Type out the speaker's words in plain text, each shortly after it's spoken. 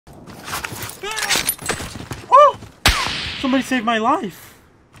Somebody saved my life.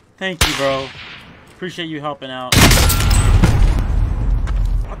 Thank you, bro. Appreciate you helping out. I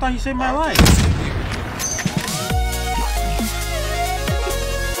thought you saved my life.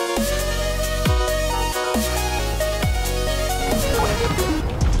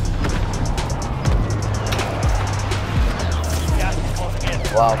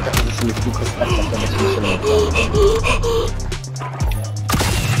 Wow, kako gusto ni Lucas at na susunod.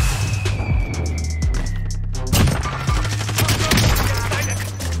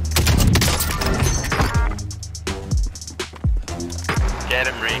 Get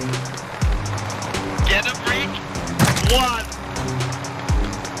him, Reek. Get him, Reek. 1.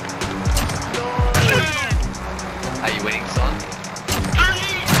 Are you winning, son? 3.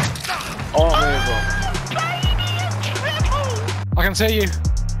 Oh, there you go. I can see you.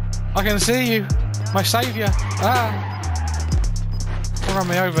 I can see you. My saviour. Ah. Run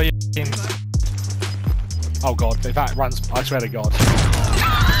me over, you. Oh god, if that runs, I swear to god.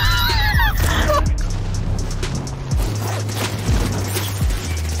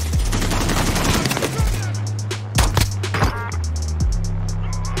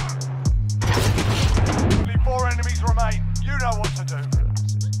 Only 4 enemies remain. You know what to do.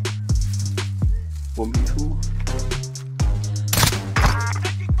 1v2.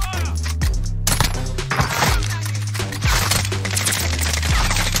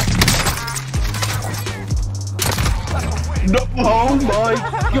 No, oh my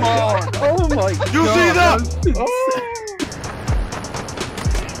god! Oh my god! You see that? Oh.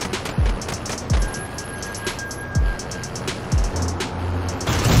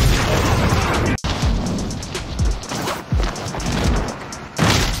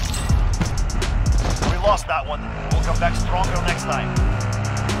 We lost that one. We'll come back stronger next time.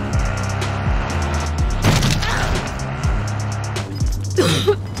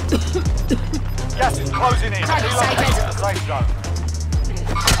 Gas is closing in. Relocating to the safe zone.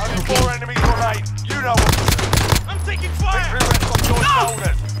 Only 4 enemies remain. You know what to do. I'm taking fire! Victory rests on your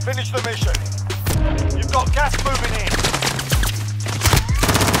shoulders. Finish the mission. You've got gas moving in.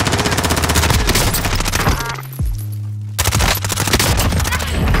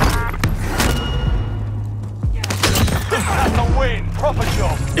 That's a win. Proper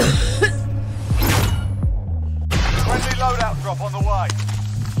job. Friendly loadout drop on the way.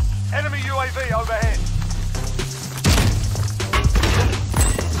 Enemy UAV overhead.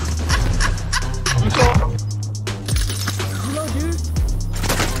 Hello, dude.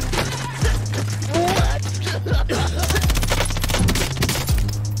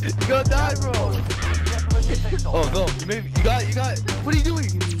 You gonna die, bro. Oh no, you got it. What are you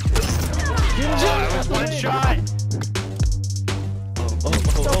doing? That was 1 shot. Oh.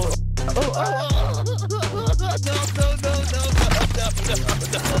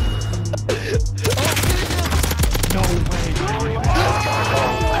 No way. Oh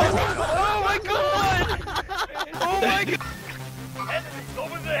my god. Oh my god. Enemies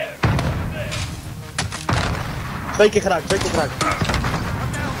over there. 2 keer geraakt, 2 keer geraakt.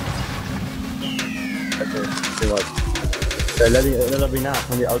 Oké, zeg wat. Let die na,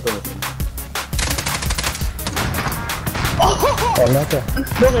 van die auto. Oh, lekker.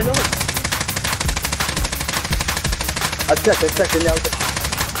 Nog een. Hij trekt in die auto.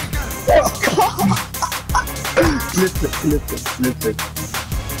 Oh, Flip.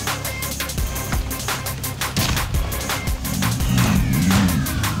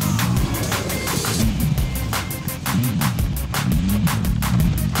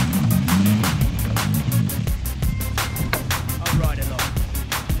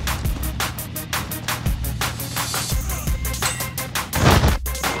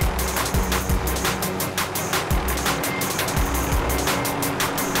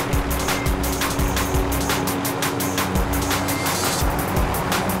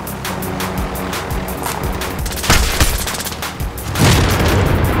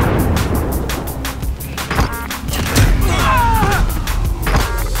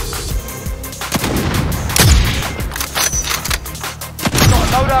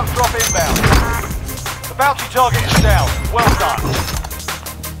 Loadout drop inbound. The bounty target is down. Well done.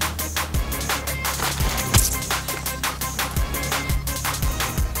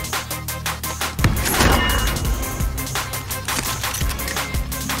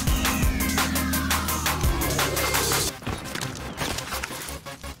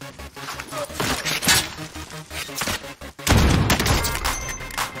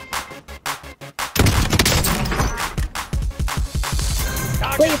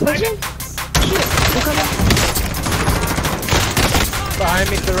 Wait, you're pushing? Shoot, we're coming. Behind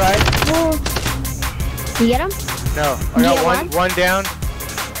me to the right. Whoa. You get him? No, I got one down.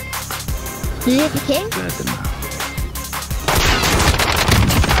 Did you hit the king?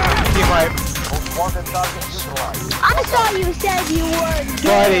 Team wipe. Most wanted target neutralized. I thought you said you were good.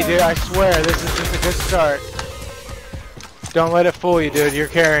 Buddy, dude, I swear, this is just a good start. Don't let it fool you, dude. You're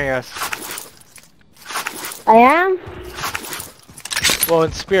carrying us. I am? Well,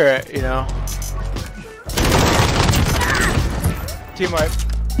 in spirit, you know. Team wipe.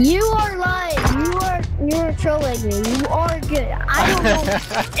 You are lying. You're trolling me. You are good. I don't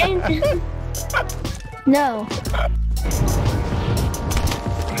know. No.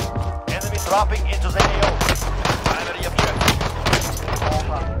 Enemy dropping into the AO. Primary objective.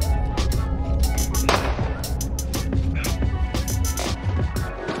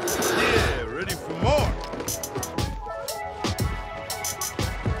 Yeah, ready for more.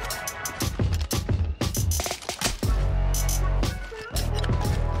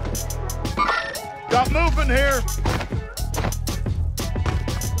 Got movement here.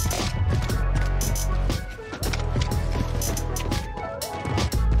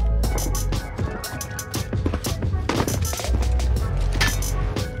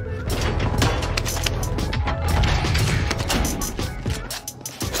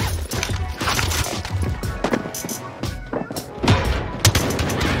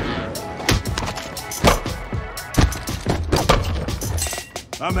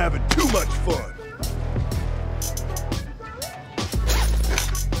 I'm having too much fun.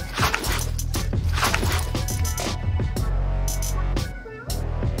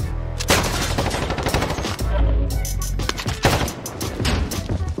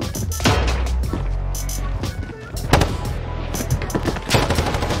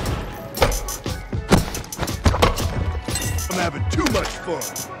 I'm having too much fun.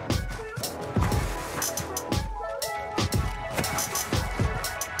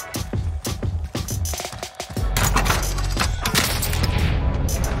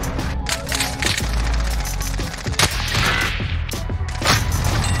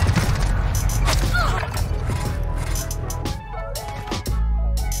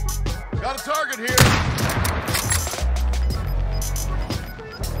 Got a target here.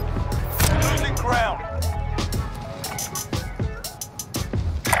 Losing ground.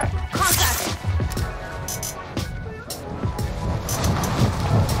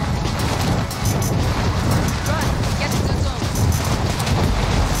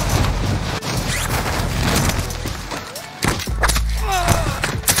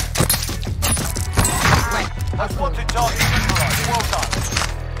 Most wanted target neutralized. Well done.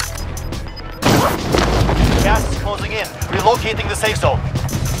 Gas is closing in. Relocating the safe zone.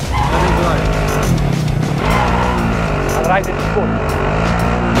 Right in the foot.